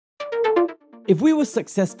If we were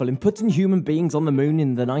successful in putting human beings on the moon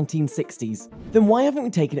in the 1960s, then why haven't we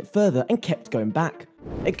taken it further and kept going back?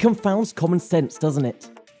 It confounds common sense, doesn't it?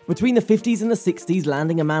 Between the 50s and the 60s,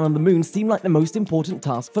 landing a man on the moon seemed like the most important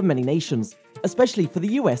task for many nations, especially for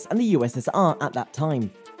the US and the USSR at that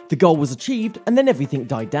time. The goal was achieved, and then everything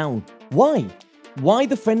died down. Why? Why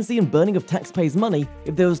the frenzy and burning of taxpayers' money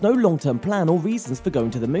if there was no long-term plan or reasons for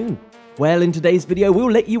going to the moon? Well, in today's video,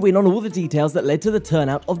 we'll let you in on all the details that led to the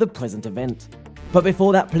turnout of the present event. But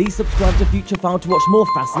before that, please subscribe to Futurephile to watch more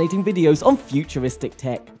fascinating videos on futuristic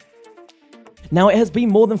tech. Now, it has been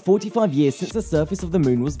more than 45 years since the surface of the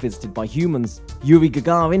moon was visited by humans. Yuri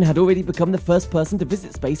Gagarin had already become the first person to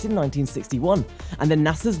visit space in 1961, and then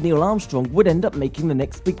NASA's Neil Armstrong would end up making the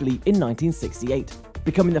next big leap in 1968,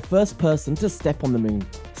 becoming the first person to step on the moon.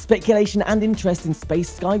 Speculation and interest in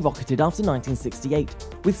space skyrocketed after 1968,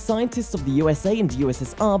 with scientists of the USA and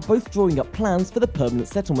USSR both drawing up plans for the permanent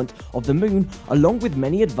settlement of the moon, along with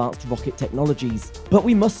many advanced rocket technologies. But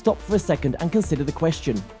we must stop for a second and consider the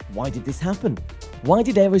question: why did this happen? Why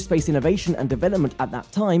did aerospace innovation and development at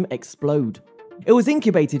that time explode? It was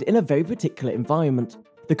incubated in a very particular environment: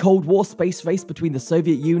 the Cold War space race between the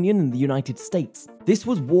Soviet Union and the United States. This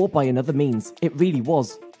was war by another means, it really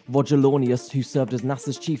was. Roger Launius, who served as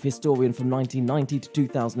NASA's chief historian from 1990 to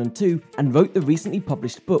 2002 and wrote the recently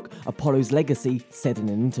published book Apollo's Legacy, said in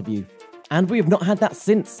an interview. "And we have not had that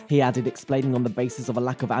since," he added, explaining on the basis of a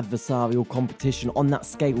lack of adversarial competition on that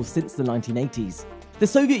scale since the 1980s. The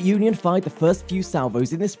Soviet Union fired the first few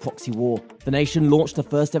salvos in this proxy war. The nation launched the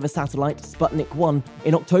first ever satellite, Sputnik 1,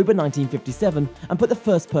 in October 1957 and put the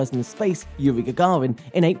first person in space, Yuri Gagarin,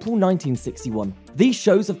 in April 1961. These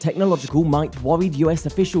shows of technological might worried US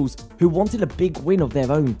officials who wanted a big win of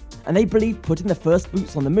their own, and they believed putting the first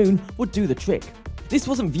boots on the moon would do the trick. This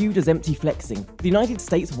wasn't viewed as empty flexing. The United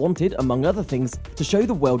States wanted, among other things, to show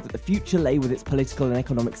the world that the future lay with its political and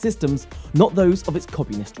economic systems, not those of its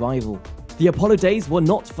communist rival. The Apollo days were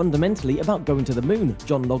not fundamentally about going to the moon,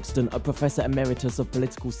 John Logsdon, a professor emeritus of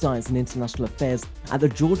political science and international affairs at the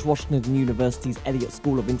George Washington University's Elliott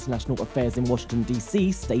School of International Affairs in Washington,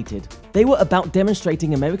 D.C., stated. They were about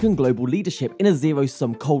demonstrating American global leadership in a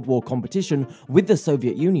zero-sum Cold War competition with the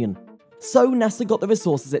Soviet Union. So NASA got the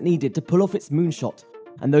resources it needed to pull off its moonshot,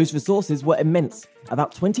 and those resources were immense,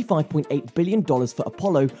 about $25.8 billion for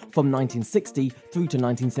Apollo from 1960 through to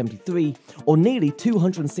 1973, or nearly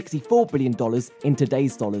 $264 billion in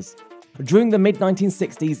today's dollars. During the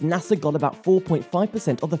mid-1960s, NASA got about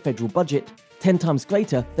 4.5% of the federal budget, 10 times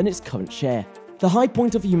greater than its current share. The high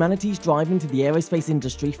point of humanity's drive into the aerospace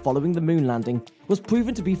industry following the moon landing was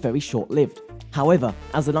proven to be very short-lived. However,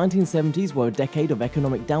 as the 1970s were a decade of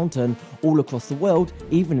economic downturn all across the world,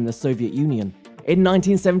 even in the Soviet Union. In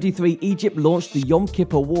 1973, Egypt launched the Yom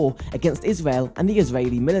Kippur War against Israel, and the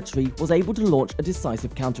Israeli military was able to launch a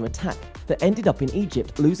decisive counterattack that ended up in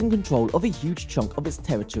Egypt losing control of a huge chunk of its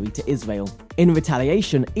territory to Israel. In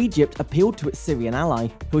retaliation, Egypt appealed to its Syrian ally,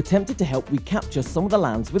 who attempted to help recapture some of the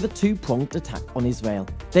lands with a two-pronged attack on Israel.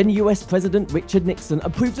 Then US President Richard Nixon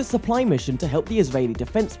approved a supply mission to help the Israeli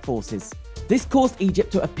Defense Forces. This caused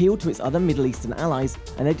Egypt to appeal to its other Middle Eastern allies,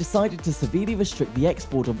 and they decided to severely restrict the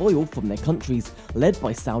export of oil from their countries, led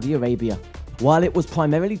by Saudi Arabia. While it was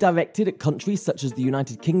primarily directed at countries such as the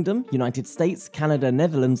United Kingdom, United States, Canada,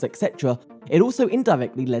 Netherlands, etc., it also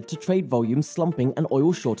indirectly led to trade volumes slumping and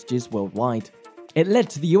oil shortages worldwide. It led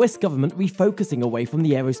to the US government refocusing away from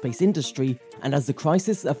the aerospace industry, and as the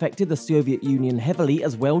crisis affected the Soviet Union heavily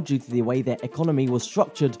as well due to the way their economy was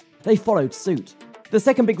structured, they followed suit. The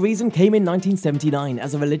second big reason came in 1979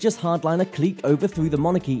 as a religious hardliner clique overthrew the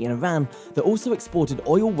monarchy in Iran that also exported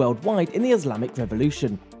oil worldwide in the Islamic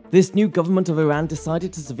Revolution. This new government of Iran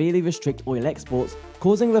decided to severely restrict oil exports,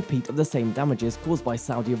 causing a repeat of the same damages caused by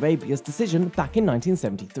Saudi Arabia's decision back in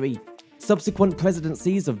 1973. Subsequent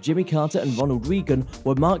presidencies of Jimmy Carter and Ronald Reagan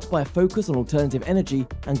were marked by a focus on alternative energy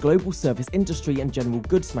and global service industry and general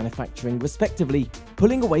goods manufacturing respectively,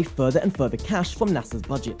 pulling away further and further cash from NASA's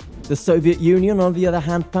budget. The Soviet Union, on the other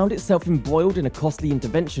hand, found itself embroiled in a costly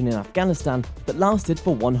intervention in Afghanistan that lasted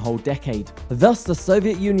for one whole decade. Thus, the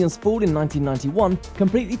Soviet Union's fall in 1991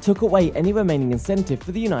 completely took away any remaining incentive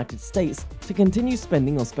for the United States to continue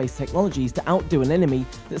spending on space technologies to outdo an enemy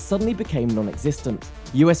that suddenly became non-existent.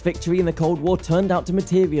 US victory in the Cold War turned out to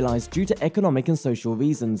materialize due to economic and social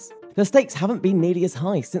reasons. The stakes haven't been nearly as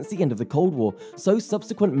high since the end of the Cold War, so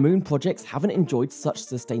subsequent moon projects haven't enjoyed such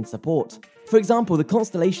sustained support. For example, the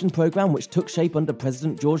Constellation program, which took shape under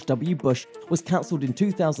President George W. Bush, was cancelled in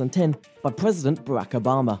 2010 by President Barack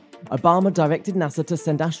Obama. Obama directed NASA to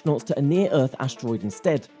send astronauts to a near-Earth asteroid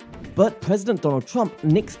instead. But President Donald Trump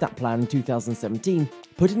nixed that plan in 2017,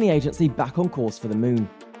 putting the agency back on course for the moon.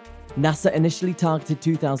 NASA initially targeted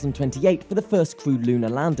 2028 for the first crewed lunar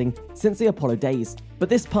landing since the Apollo days, but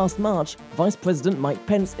this past March, Vice President Mike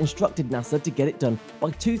Pence instructed NASA to get it done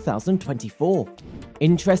by 2024.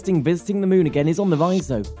 Interesting visiting the moon again is on the rise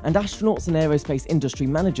though, and astronauts and aerospace industry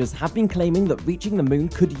managers have been claiming that reaching the moon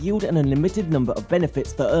could yield an unlimited number of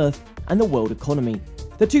benefits for Earth and the world economy.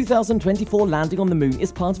 The 2024 landing on the moon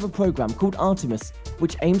is part of a program called Artemis,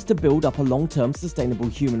 which aims to build up a long-term sustainable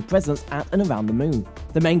human presence at and around the moon.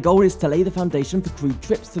 The main goal is to lay the foundation for crewed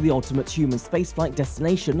trips to the ultimate human spaceflight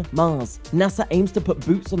destination, Mars. NASA aims to put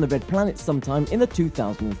boots on the red planet sometime in the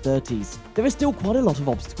 2030s. There is still quite a lot of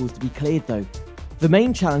obstacles to be cleared though. The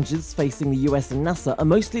main challenges facing the US and NASA are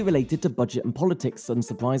mostly related to budget and politics,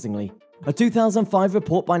 unsurprisingly. A 2005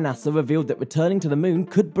 report by NASA revealed that returning to the moon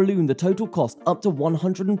could balloon the total cost up to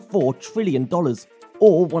 $104 trillion,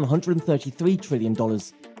 or $133 trillion.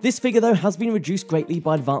 This figure though has been reduced greatly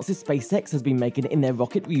by advances SpaceX has been making in their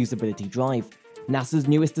rocket reusability drive. NASA's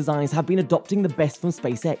newest designs have been adopting the best from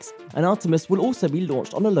SpaceX, and Artemis will also be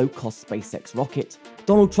launched on a low-cost SpaceX rocket.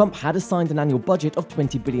 Donald Trump had assigned an annual budget of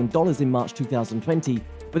 $20 billion in March 2020,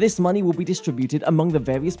 but this money will be distributed among the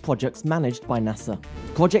various projects managed by NASA.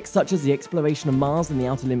 Projects such as the exploration of Mars and the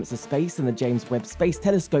outer limits of space and the James Webb Space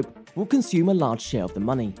Telescope will consume a large share of the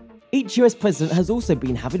money. Each US president has also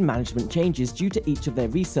been having management changes due to each of their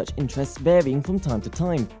research interests varying from time to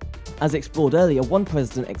time. As explored earlier, one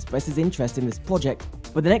president expresses interest in this project,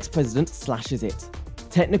 but the next president slashes it.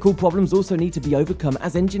 Technical problems also need to be overcome,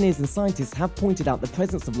 as engineers and scientists have pointed out the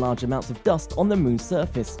presence of large amounts of dust on the moon's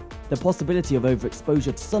surface, the possibility of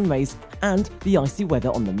overexposure to sun rays, and the icy weather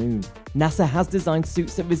on the moon. NASA has designed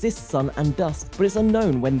suits that resist sun and dust, but it's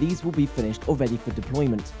unknown when these will be finished or ready for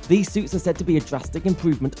deployment. These suits are said to be a drastic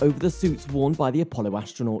improvement over the suits worn by the Apollo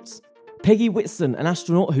astronauts. Peggy Whitson, an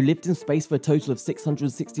astronaut who lived in space for a total of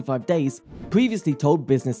 665 days, previously told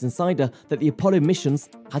Business Insider that the Apollo missions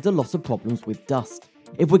had a lot of problems with dust.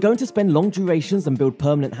 If we're going to spend long durations and build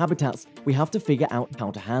permanent habitats, we have to figure out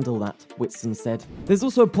how to handle that, Whitson said. There's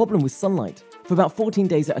also a problem with sunlight. For about 14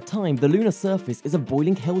 days at a time, the lunar surface is a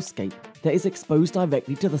boiling hellscape that is exposed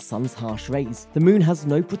directly to the sun's harsh rays. The moon has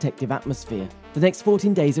no protective atmosphere. The next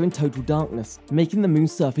 14 days are in total darkness, making the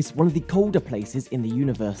moon's surface one of the colder places in the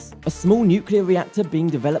universe. A small nuclear reactor being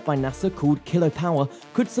developed by NASA called Kilopower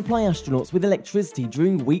could supply astronauts with electricity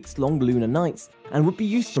during weeks-long lunar nights and would be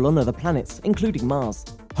useful on other planets, including Mars.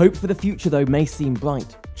 Hope for the future though may seem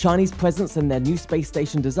bright. Chinese presence and their new space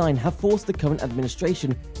station design have forced the current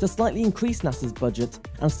administration to slightly increase NASA's budget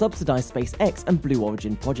and subsidize SpaceX and Blue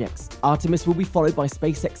Origin projects. Artemis will be followed by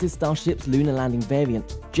SpaceX's Starship's lunar landing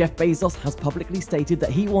variant. Jeff Bezos has publicly stated that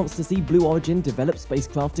he wants to see Blue Origin develop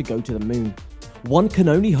spacecraft to go to the moon. One can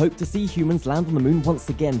only hope to see humans land on the moon once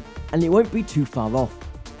again, and it won't be too far off.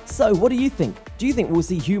 So what do you think? Do you think we'll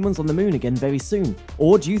see humans on the moon again very soon?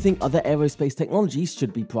 Or do you think other aerospace technologies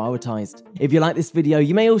should be prioritized? If you like this video,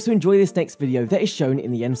 you may also enjoy this next video that is shown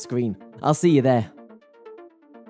in the end screen. I'll see you there.